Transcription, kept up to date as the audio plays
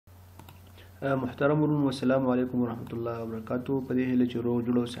محترم ورونو السلام علیکم ورحمت الله وبرکاتو. په دې هیله چې روغ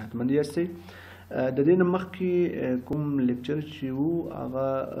جوړ او صحتمند یاستئ. د دې نه مخکې کوم لیکچر چې وو هغه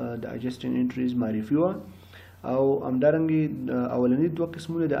د اجسټینګ انټریز معرفي وه او همدارنګې اولني دوه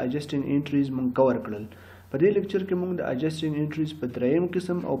قسمونه د اجسټینګ انټریز مونږ کور کړل. په دې لیکچر کې مونږ د اجسټینګ انټریز په دریم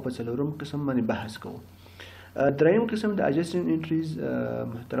قسم او په څلورم قسم باندې بحث کوو. دریم قسم د اجسټینګ انټریز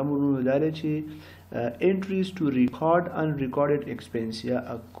محترم ورونو دا دی چې entries to record unrecorded expense یا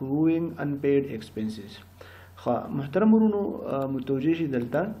accruing unpaid expenses. محترم ورونو متوجه شي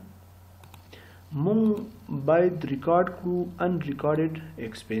دلته مونږ باید ریکارډ کړو unrecorded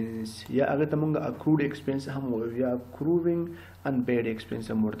expense یا هغه ته مونږ accrued expense هم وایو یا accruing unpaid expense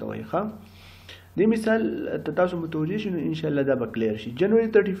هم ورته وایي. دې مثال ته تاسو متوجه شئ نو انشاءالله دا به کلیر شي. جنوري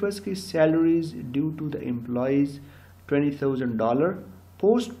 31 کې salaries due to the employees $20,000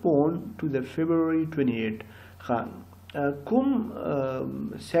 postponed to the February 28. کوم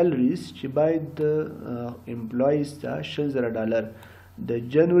سیلریز چې باید د امپلایز ته $10,000 د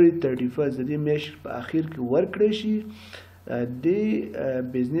جنوري 31 د دې میاشتې په اخیر کې ورکړی شي، د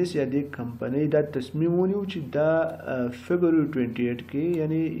بزنس یا د کمپنۍ دا تصمیم ونیو چې دا فبروري 28 کې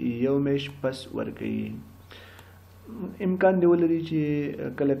یعنی یو میاشت پس ورکوي. امکان دی ولري چې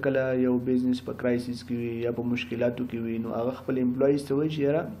کله کله یو بزنس په کرایسس کې وي یا په مشکلاتو کې وي نو هغه خپل امپلایز ته وایي چې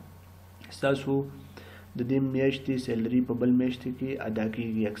یاره ستاسو د دې میاشتې سیلري په بل میاشت کې ادا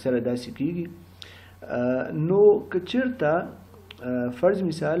کیږي. اکثره داسې کیږي. نو که چېرته فرض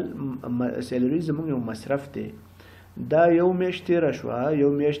مثال سیلري زموږ یو مصرف دی، دا یو میاشت تېره شوه، یو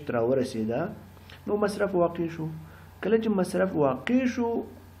میاشت راورسېده نو مصرف واقع شو. کله چې مصرف واقع شو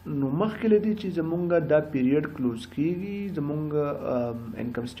نو مخکې له دې چې زمونږ دا پیریډ کلوز کیږي، زمونږ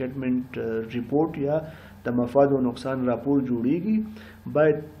انکم سټیټمنټ ریپورټ یا د مفاد او نقصان راپور جوړیږي،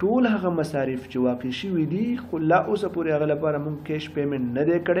 باید ټول هغه مصارف چې واقع شوي دي خو لا اوسه پورې هغه لپاره مونږ کیش پیمنټ نه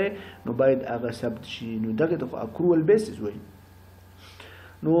دی کړی نو باید هغه ثبت شي. نو دغه ته خو اکرول بیسس وایي.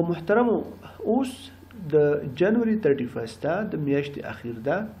 نو محترمو اوس د جنوري 31 ته د میاشتې اخیر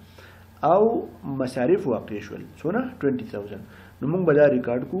ده او مصارف واقع شول څونه 20,000. نو موږ به دا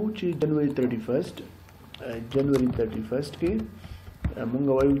ریکارډ کوو چې جنوري 31 کې موږ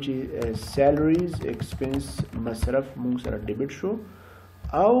وایو چې سیلریز ایکسپنس مصرف موږ سره ډیبټ شو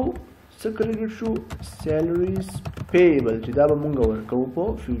او څه کریډټ شو سیلریز پیبل چې دا به موږ ورکوو په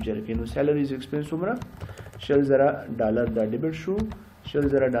فیوچر کې. نو سیلریز ایکسپنس عمره $10,000 دا ډیبټ شو،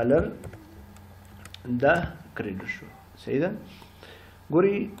 $10,000 دا کریډټ شو. صحیح ده؟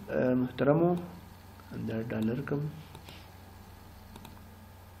 ګوري محترمو دا ډالر کم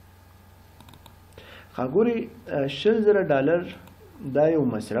ګوري $10,000 دا یو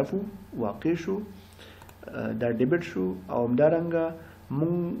مصرف واقع شو، دا ډیبټ شو او همدارنګه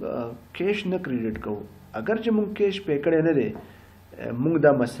مونږ کیش نه کریډټ کوو. اگر چې مونږ کیش پې کړی نه دی مونږ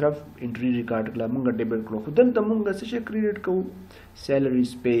دا مصرف انټري ریکارډ کړه، مونږ ډیبټ کړو، خو دلته مونږ څه شی کریډټ کوو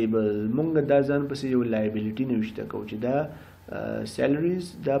سیلریز پیبل. مونږ دا ځان پسې یو لایبیلیټي نوشته کوو چې دا سیلریز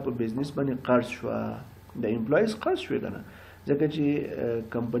دا په بزنس باندې قرض شوه، د امپلایز قرض شوې که نه، ځکه چې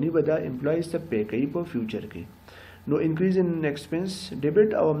کمپنی به دا امپلایز ته پې کوي په فیوچر کې. نو انکریز ان ایکسپنس ډیبټ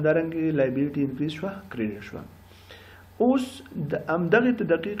او همدارنګې لایبیلیټي انکریز شوه کریډټ شوه. اوس د همدغې ته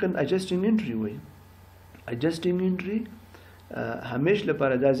دقیقا اجسټینګ انټري وایي. اجسټینګ انټري همیش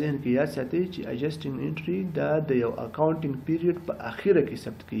لپاره دا ذهن کې یاد ساتئ چې اجسټینګ انټري دا د یو اکاونټینګ پیریډ په اخیره کې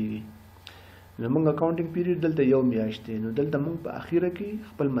ثبت کیږي. زموږ اکاونټینګ پیریډ دلته یو میاشت دی، نو دلته موږ په اخیره کې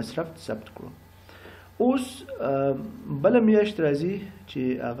خپل مصرف ثبت کړو. اوس بله میاشت راځي چې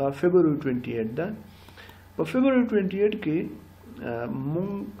هغه فبروري 28 ده. په فبروري 28 کې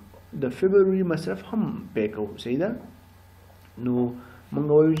مونږ د فبروري مصرف هم پې کوو. صحیح ده؟ نو مونږ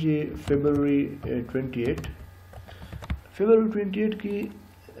وایو چې فبروري 28 کې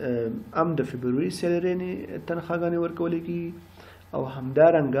هم د فبروري سیلري تنخواګانې ورکولی کېږي او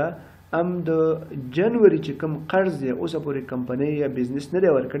همدارنګه هم د جنوري چې کوم قرض دی اوسه پورې کمپنۍ یا بزنس نه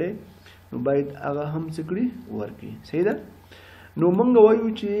دی ورکړی نو باید هغه هم څه کړي ورکړي. صحیح ده؟ نو موږ وایو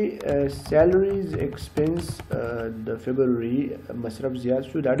چې سیلریز ایکسپنس د فبروري مصرف زیات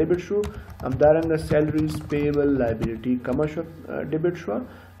شو، دا ډیبټ شو، همدارنګه سیلریز پیبل لایبیلیټي کمه شو ډیبټ شو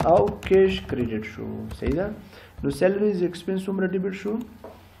او کیش کریډټ شو. صحیح ده؟ نو سیلریز ایکسپنس عمره ډیبټ شو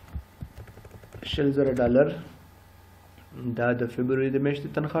 $10,000 دا د فبروري د میاشتې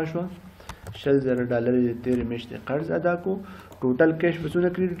تنخواه شوه، $10,000 د تېرې میاشتې قرض ادا کو، ټوټل کیش په څونه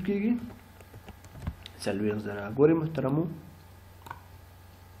کریډټ کیږي 40,000. ګورئ محترمو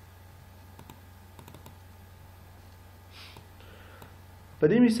په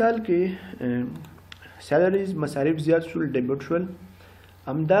دې مثال کې سیلریز مصارف زیات شول ډیبټ شول،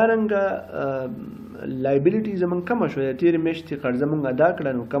 همدارنګه لایبیلیټي زمونږ کمه شوه د تېرې میاشتې قرضه مونږ ادا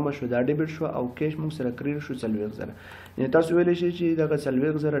کړه نو کمه شوه دا ډیبټ شوه او کیش مونږ سره کریډټ شو 40,000 یعنې تاسو ویلی شئ چې دغه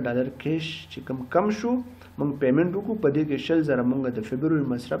 40,000 ډالر کیش چې کم شو مونږ پیمنټ وکړو په دې کې 20,000 مونږ د فبروري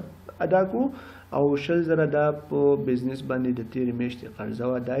مصرف ادا کړو او 20,000 دا په بزنس باندې د تېرې میاشتې قرضه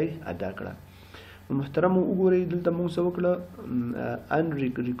وه دا یې ادا کړه. محترم وګورئ دلته مونږ څه وکړه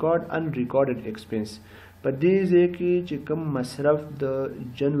unrecorded expense په دې ځای کې چې کوم مصرف د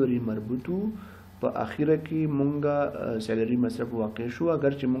جنوري مربوط وو په اخیره کې مونږه سیلري مصرف واقع شو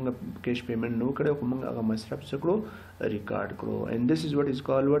اگر چې مونږ کیش پیمنٹ نو کړو خو مونږ هغه مصرف څه کړو ریکارډ کړو and this is what is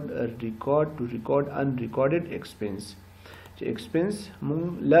called what record unrecorded expense چې expense مونږ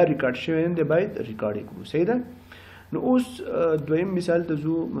لا ریکارډ شوی نه دی باید ریکارډ کړو صحیح ده. نو اوس دویم مثال ته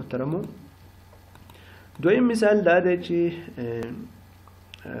ځو محترمو. دویم مثال دا دی چې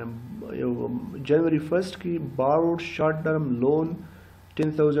یو جنوري 1 کې borrowed short term loan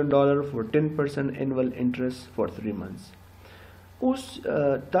 $10,000 for 10% annual interest for 3 months. اوس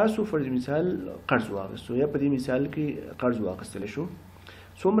تاسو فرض مثال قرض واغستو یا په دې مثال کې قرض واغستل شو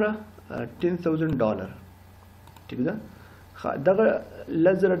څومره $10,000 ټیک ده. دغه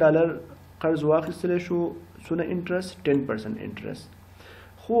 $10,000 قرض واغستل شو څونه انټرست 10% انټرست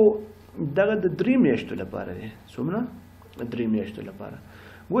خو دغه د 3 میاشتو لپاره دی څومره 3 میاشتو لپاره.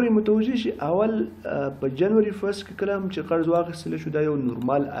 ګورئ متوجه شي اول په جنوري 1 کې کله هم چې قرض واخیستلی شو دا یو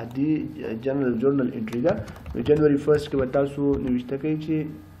نورمال عادي جنرال جورنل انټري ده. نو جنوري 1 کې به تاسو نوشته کوئ چې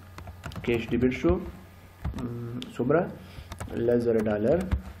کیش ډیبټ شو څومره $10,000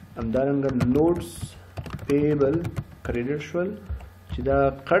 همدارنګه نوټس پیبل کریډټ شول چې دا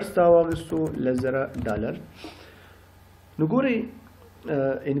قرض تا واخیستو $10,000. نو ګورئ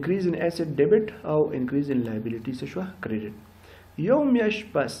انکریز ان ایسټ ډیبټ او انکریز ان لایبیلیټي څه شوه کریډټ. یو میاشت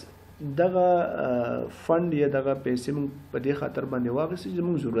پس دغه فند یا دغه پیسې مونږ په دې خاطر باندې واخیستې چې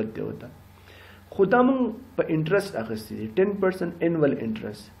زموږ ضرورت دی ورته خو دا مونږ په انټرست اخیستې دي 10% انول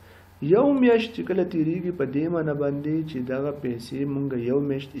انټرست. یو میاشت چې کله تېرېږي په دې معنی باندې چې دغه پیسې مونږ یو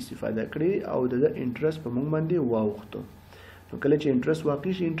میاشت استفاده کړې او د انټرست په مونږ باندې واوښتو. نو کله چې انټرست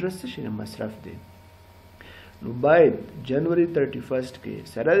واقع شي انټرست څه شي مصرف دی. نو باید جنوري 31 کې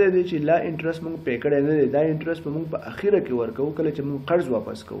سره د دې چې لا انټرست مونږ پې کړی نه دی دا انټرست به مونږ په اخیره کې ورکوو کله چې مونږ قرض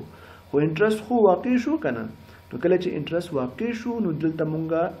واپس کوو خو انټرست خو واقع شو که نه. نو کله چې انټرست واقع شو نو دلته مونږ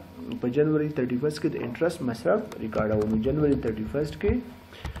په جنوري 31 کې د انټرست مصرف ریکارډوو. نو جنوري 31 کې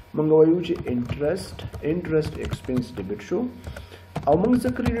مونږ وایو چې انټرست ایکسپنس ډیبټ شو او مونږ څه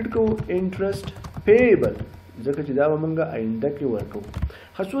کریډټ کوو انټرست پیبل ځکه چې دا به مونږ آینده کې ورکوو.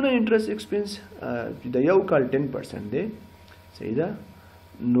 څونه انټرست ایکسپنس د یو کال 10% دی صحیح ده.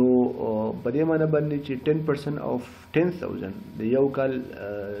 نو په دې معنی باندې چې 10% of 10,000 د یو کال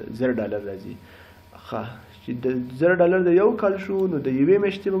 $0 راځي. چې د $0 د یو کال شو نو د یوې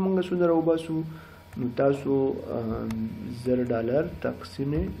میاشتې به مونږ څونه راوباسو نو تاسو $0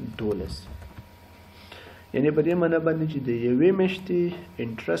 تقسیم 12 یعنې په دې معنی باندې چې د یوې میاشتې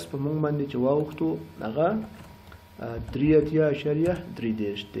انټرست په مونږ باندې چې واوښتو هغه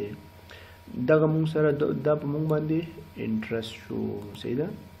 3.3 دی. دغه مونږ سره دا په مونږ باندې انټرست شو صحیح ده.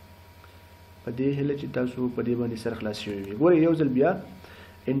 په دې هیله چې تاسو په دې باندې سر خلاص شوي وي. ګورئ یو ځل بیا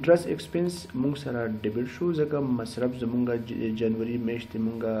انټرست ایکسپنس مونږ سره ډیبټ شو ځکه مصرف زمونږ جنوري میاشتې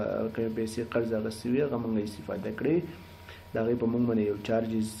مونږ کومې پیسې قرض اخیستې وي هغه مونږ استفاده کړې د هغې په مونږ باندې یو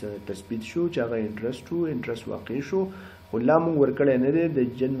چارجز تثبیت شو چې هغه انټرست وو انټرست واقع شو خو لا مونږ ورکړی نه دی. د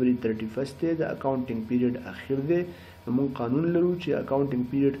جنوري 31 دی د اکاونټینګ پیریډ اخر دی. نو مونږ قانون لرو چې اکاونټینګ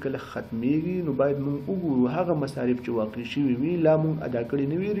پیریډ کله ختمیږي نو باید مونږ وګورو هغه مصارف چې واقع شوي وي لا مونږ ادا کړي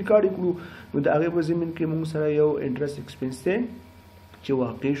نه وي ریکارډ یې کړو. نو د هغې په ضمن کې مونږ سره یو انټرست ایکسپنس دی چې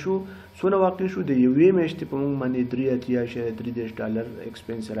واقع شو څونه واقع شو د یوې میاشتې په مونږ باندې $3.3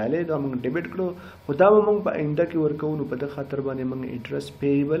 ایکسپنس راغلی دا مونږ ډیبټ کړو خو دا به مونږ په آینده کې ورکوو. نو په دغه خاطر باندې مونږ انټرست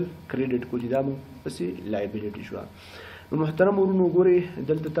پیبل کریډټ کړو چې دا مونږ پسې لایبیلیټي شوه. نو محترم ورونو ګورئ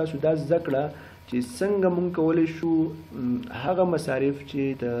دلته تاسو دا زده کړه چې څنګه مونږ کولی شو هغه مصارف چې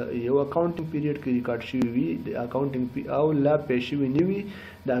د یو اکاونټینګ پیریډ کې ریکارډ شوي وي د اکاونټینګ او لا پې شوي نه وي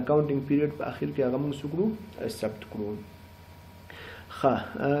د اکاونټینګ پیریډ په اخر کې هغه مونږ څه کړو ثبت کړو.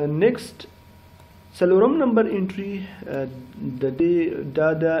 نیکسټ څلورم نمبر انټري دا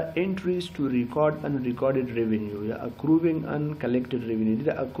د انټریز ټو ریکارډ unrecorded revenue یا accruing uncollected revenue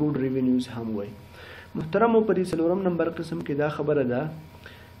د accrued revenues هم وایي. محترمو په دې څلورم نمبر قسم کې دا خبره ده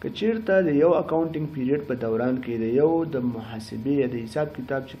که چیرته د یو اکاونټینګ پیریډ په دوران کې د یو د محاسبې یا د حساب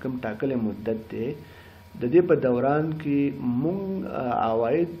کتاب چې کوم ټاکلی مدت دی د دې په دوران کې مونږ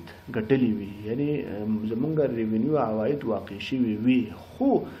عواید ګټلي وي یعنی زمونږ ریونیو عواید واقع شوي وي خو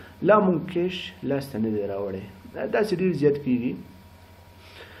لا مونږ کیش لاسته نه دی راوړی داسې ډېر زیات کېږي.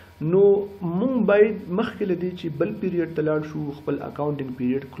 نو مونږ باید مخکې له دې چې بل پیریډ ته لاړ شو خپل اکاونټینګ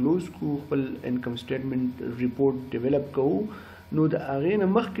پیریډ کلوز کو خپل انکم سټیټمنټ ریپورټ ډیولپ کوو نو د هغې نه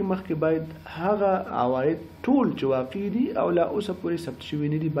مخکې باید هغه عواید ټول چې واقع دي او لا اوسه پورې ثبت شوي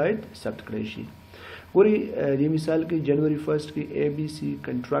نه دي باید ثبت کړی شي. ګورئ دې مثال کې جنوري 1 کې ABC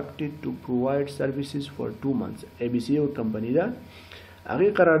contracted to provide services for 2 months. ABC یو کمپنی ده هغې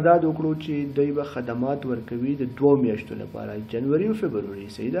قرارداد وکړو چې دوی به خدمات ورکوي د 2 میاشتو لپاره جنوري او فبروري.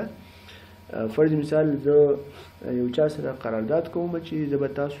 صحیح ده. فرض مثال زه یو چا سره قرارداد کوم چې زه به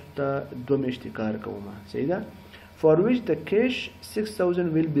تاسو ته 2 میاشتې کار کوم. صحیح ده. for which the cash 6000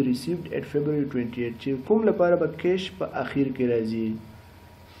 will be received at February 28 چې کوم لپاره به کیش په اخیر کې راځي.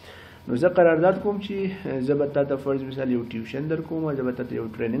 نو زه قرارداد کوم چې زه به تاته فرض مثال یو ټیوشن در کوم زه به تاته یو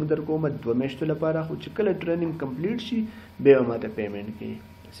ټریننګ در کوم 2 میاشتو لپاره خو چې کله ټریننګ کمپلیټ شي بیا به ماته پیمنټ کوي.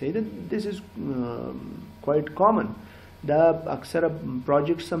 صحیح ده. this is quite common. دا اکثره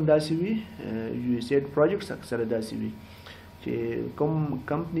پروجیکټس هم داسې وي USAID پروجیکټس اکثره داسې وي چې کوم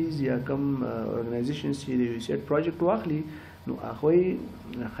کمپنیز یا کوم ارګنایزیشنز چې د USAID پروجیکټ واخلي نو هغوی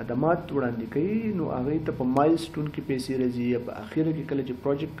خدمات وړاندې کوي نو هغوی ته په مایلسټون کې پیسې راځي یا په اخره کې کله چې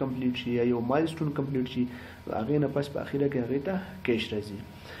پروجیکټ کمپلیټ شي یا یو مایلسټون کمپلیټ شي هغې نه پس په اخره کې هغوی ته کیش راځي.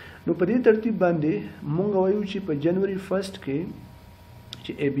 نو په دې ترتیب باندې مونږ وایو چې په جنوري 1 کې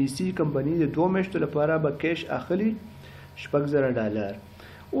چې ABC کمپنی د 2 میاشتو لپاره به کیش اخلي $6000.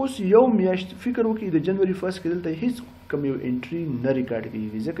 اوس یو میاشت فکر وکړئ د جنوري 1 کې دلته هیڅ کوم یو انټري نه ریکارډ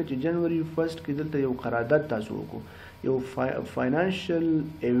کیږي ځکه چې جنوري 1 کې دلته یو قرارداد تاسو وکړو یو فاینانشل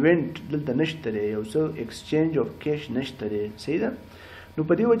ایونت دلته نشته دی یو څه ایکسچینج اف کیش نشته دی. صحیح ده. نو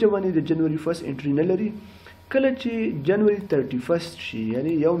په دې وجه باندې د جنوري 1 انټري نه لري. کله چې جنوري 31 شي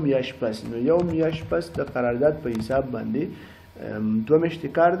یعنی یو میاشت پس نو یو میاشت پس د قرارداد په حساب باندې 2 میاشتې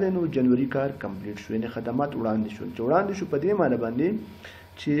کار دی نو جنوري کار کمپلیټ شو یعنی خدمات وړاندې شول چې وړاندې شو په دې معنی باندې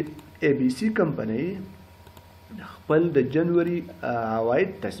چې ABC کمپنۍ خپل د جنوري عواید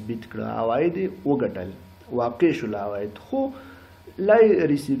تثبیت کړه عواید وګټل واقع شول عواید خو لای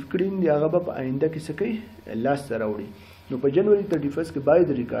ریسیو کړي دي هغه به په آینده کې څه کوي لاسته راوړي. نو په جنوري 31 کې باید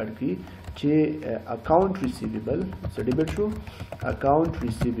ریکارډ کړي چې اکاونټ ریسیویبل څه ډیبټ شو اکاونټ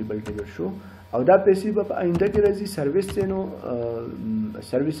ریسیویبل ډیبټ شو او دا پیسې به په آینده کې راځي سروس دی نو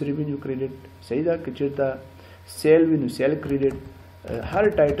سروس ریونیو کریډټ. صحیح ده. که چېرته سیل وي نو سیل کریډټ هر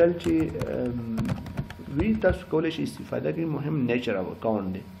ټایټل چې وی تاسو کولی شئ استفاده کړئ مهم نیچر او اکاونټ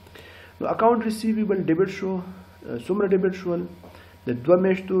دی. نو اکاونټ ریسیویبل ډیبټ شو څومره ډیبټ شول د 2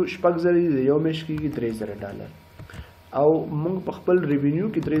 میاشتو $6000 د یو میاشت کېږي $3000 او موږ په خپل ریونیو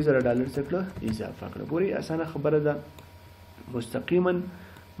کې $3000 څه کړه اضافه کړه. ګورئ اسانه خبره ده مستقیما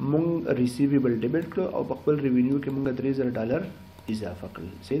موږ ریسیویبل ډیبټ کړه او په خپل ریونیو کې موږ $3000 اضافه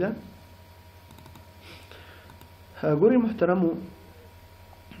کړل. صحیح ده. ګورئ محترمو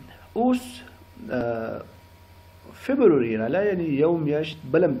اوس فبروري راله یعنی یو میاشت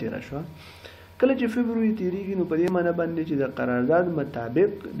بلم تیره شوه. کله چې فبروري تیریږي نو په دې معنی باندې چې د قرارداد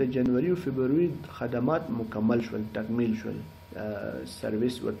مطابق د جنوري او فبروري خدمات مکمل شول تکمیل شول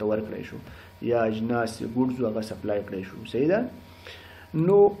سرویس ورته ورکړی شو یا اجناس ګوډز هغه سپلای کړی شو. صحیح ده.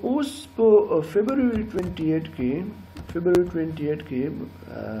 نو اوس په فبروري 28 کې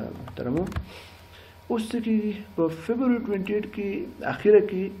محترمو اوس کې په فبروري 28 کې اخره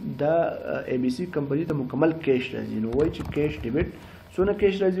کې دا ABC کمپنی ته مکمل کیش راځي. نو وایي چې کیش ډیبټ څونه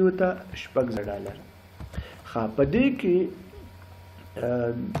کیش راځي ورته $6000. ښه په دې کې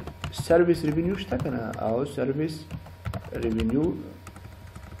سروس ریونیو شته که نه او سروس ریونیو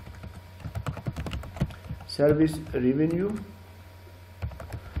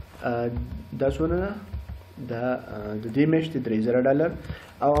دا څونه ده دا د دې میاشتې $3000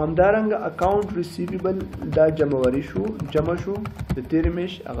 او همدارنګه اکاونټ ریسیویبل دا جمع شو د تیرې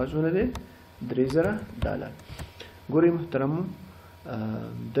میاشت هغه څونه دی $3000. ګورئ محترمو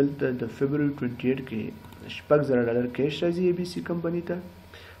دلته د فبروري 28 کې $6000 کیش راځي ABC کمپنی ته.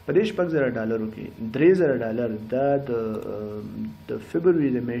 په دې $6000 کې $3000 دا د فبروري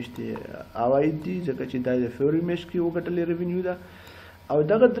د میاشتې عواید دي ځکه چې دا د فبروري میاشت کې وګټلې ریونیو ده او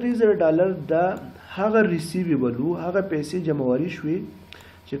دغه $3000 دا هغه ریسیویبل هغه پیسې جمعواري شوې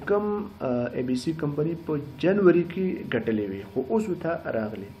چې کوم ABC کمپنی په جنوري کې ګټلې وي خو اوس ورته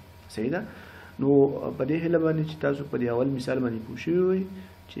راغلي. صحیح ده. نو په دې هیله باندې چې تاسو په دې اول مثال باندې پوه شوي وئ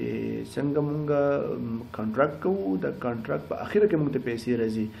چې څنګه مونږ کانټراکټ کوو د کانټراکټ په اخره کې مونږ ته پیسې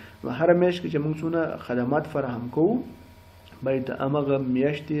راځي. نو هره میاشت کې چې مونږ څونه خدمات فراهم کوو باید همغه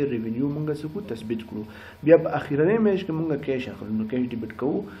میاشتې ریونیو مونږ څه کړو تثبیت کړو بیا په اخرنۍ میاشت کې مونږ کیش اخلو نو کیش ډیبټ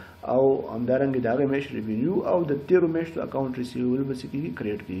کوو او همدارنګه د هغې میاشت ریونیو او د تیرو میاشتو اکاونټ ریسیویبل به څه کېږي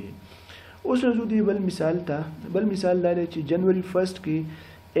کریډ کېږي. اوس راځو دې بل مثال ته. بل مثال دا دی چې جنوري 1 کې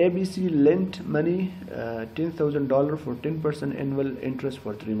ABC lent money $10,000 for 10% annual interest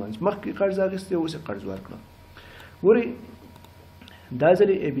for 3 months. مخکې قرض اخیستی اوس یې قرض ورکړه. ګورئ دا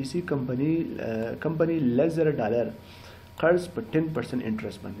ځلې ABC کمپنۍ $1,000 قرض په 10%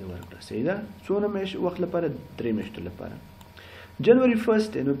 انټرست باندې ورکړه. صحیح ده؟ څونه وخت لپاره؟ 3 میاشتو لپاره. جنوري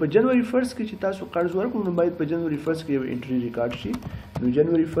 1 نو په جنوري 1 کې چې تاسو قرض ورکړو نو باید په جنوري 1 کې یو انټري ریکارډ شي. نو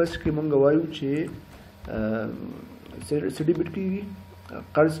جنوري 1 کې مونږ وایو چې څه ډیبټ کیږي؟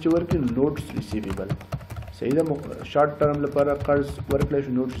 قرض چې ورکړي نوټس ریسیویبل. صحیح ده؟ شارټ ټرم لپاره قرض ورکړی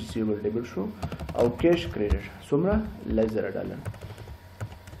شو، نوټس ریسیویبل ډیبټ شو، او کیش کریډټ څومره؟ $1,000.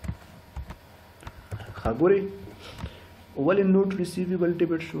 ښه ګورئ ولې نوټ ریسیویبل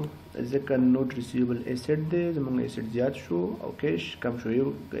ډیبټ شو؟ ځکه نوټ ریسیویبل ایسټ دی، زموږ ایسټ زیات شو او کیش کم شو. یو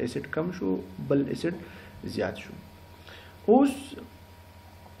ایسټ کم شو بل ایسټ زیات شو. اوس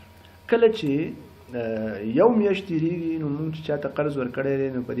کله چې یو میاشت تېرېږي نو موږ چې چاته قرض ورکړی دی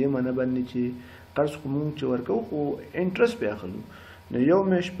نو په دې معنی باندې چې قرض خو موږ چې ورکوو خو انټرست پې اخلو. نو یو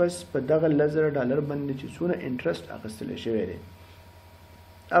میاشت پس په دغه $1,000 باندې چې څونه انټرست اخیستلی شوی دی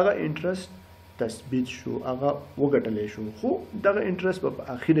هغه انټرست تثبیت شو، هغه وګټلی شو، خو دغه انټرست به په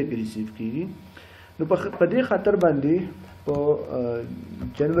اخره کې ریسیو کېږي. نو په دې خاطر باندې په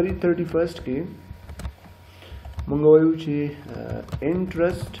جنوري 31 کې مونږ وایو چې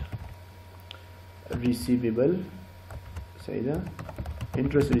انټرست ریسیویبل. صحیح ده؟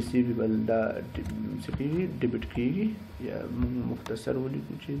 انټرست ریسیویبل دا څه کېږي؟ ډیبټ کېږي، یا مختصر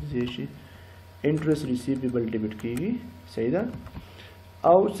ولیکو چې ځای شي انټرست ریسیویبل ډیبټ کېږي. صحیح ده؟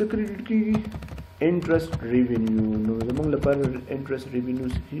 او څه کریډټ کېږي؟ انټرست ریونیو. نو زموږ لپاره انټرست ریونیو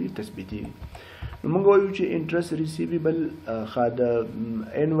څه کېږي؟ تثبیتېږي. نو موږ وایو چې انټرست ریسیویبل ښه د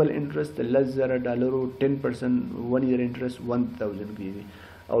اینول انټرست $1,000 10% 1 year انټرست 1000 کېږي،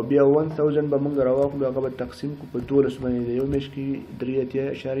 او بیا 1000 به موږ راواخلو هغه به تقسیم کړو په 12 باندې د یو میاشت کې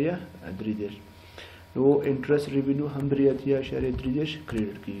 3.3. نو انټرست ریونیو هم 3.3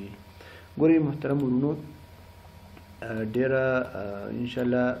 کریډټ کېږي. ګورئ محترم ورونو ډیره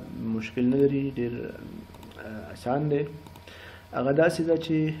انشاءالله مشکل نه لري، ډیر آسان دی. هغه داسې ده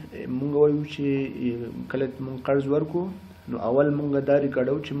چې مونږ وایو چې کله مونږ قرض ورکړو نو اول مونږ دا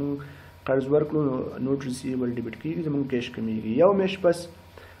ریکارډو چې مونږ قرض ورکړو نو نوټ ریسیویبل ډیبټ کېږي، زمونږ کیش کمیږي. یو میاشت پس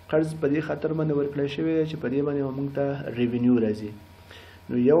قرض په دې خاطر باندې ورکړی شوی دی چې په دې باندې مونږ ته ریونیو راځي.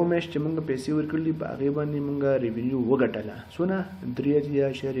 نو یو میاشت چې مونږ پیسې ورکړلې په هغې باندې مونږ ریونیو وګټله څونه؟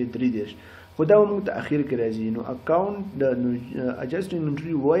 3.3 خو دا موږ ته اخر کې راځي. نو اکاونټ د اجسټینګ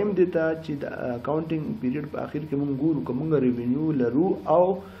انټري وایم دی ته چې د اکاونټینګ پیریډ په اخر کې مونږ ګورو که مونږ ریونیو لرو او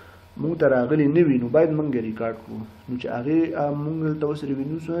مونږ ته راغلی نه وي نو باید مونږ ریکارډ کړو. نو چې هغې مونږ دلته اوس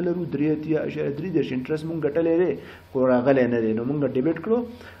ریونیو څونه لرو؟ 3.3 انټرست مونږ ګټلی دی خو راغلی نه دی، نو مونږ ډیبټ کړو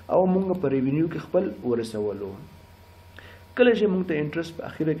او مونږ په ریونیو کې خپل ورسولو. کله چې مونږ ته انټرست په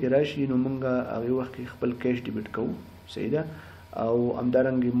اخره کې راشي نو مونږ هغې وخت کې خپل کیش ډیبټ کوو. صحیح ده؟ او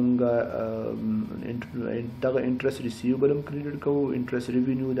همدارنګه مونږ دغه انټرست ریسیویبل هم کریډټ کوو، انټرست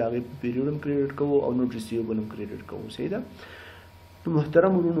ریونیو د هغې په پیریډ هم کریډټ کوو او نوټ ریسیویبل هم کریډټ کوو. صحیح ده؟ نو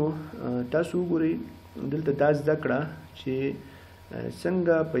محترم ورونو تاسو وګورئ دلته دا زده کړه چې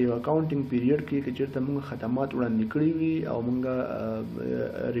څنګه په یو اکاونټینګ پیریډ کې که چېرته مونږ خدمات وړاندې کړي وي او مونږ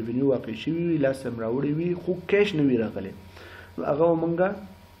ریونیو واقع شوي وي، لاسته م راوړی وي خو کیش نه وي راغلی، نو هغه مونږ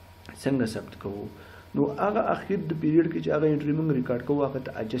څنګه ثبت کوو؟ نو هغه اخر د پیریډ کې چې هغه انټري مونږ ریکارډ کوو هغه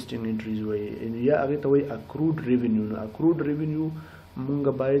ته اجسټینګ انټریز وایي، یا هغې ته وایي اکروډ ریونیو. نو اکروډ ریونیو مونږ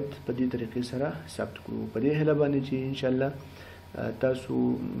باید په دې طریقې سره ثبت کړو. په دې هیله باندې چې انشاءالله تاسو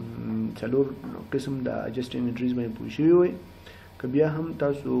 4 قسم د اجسټینګ انټریز باندې پوه شوي وئ. که بیا هم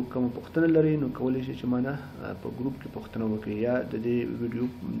تاسو کومه پوښتنه لرئ نو کولی شئ چې مانه په ګروپ کې پوښتنه وکړئ یا د دې ویډیو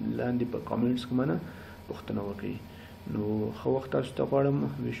لاندې په کامنټس کې مانه پوښتنه وکړئ. نو ښه وخت تاسو ته غواړم.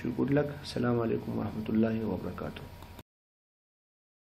 ویش یو ګډ لک. السلام علیکم ورحمت الله وبرکاتو.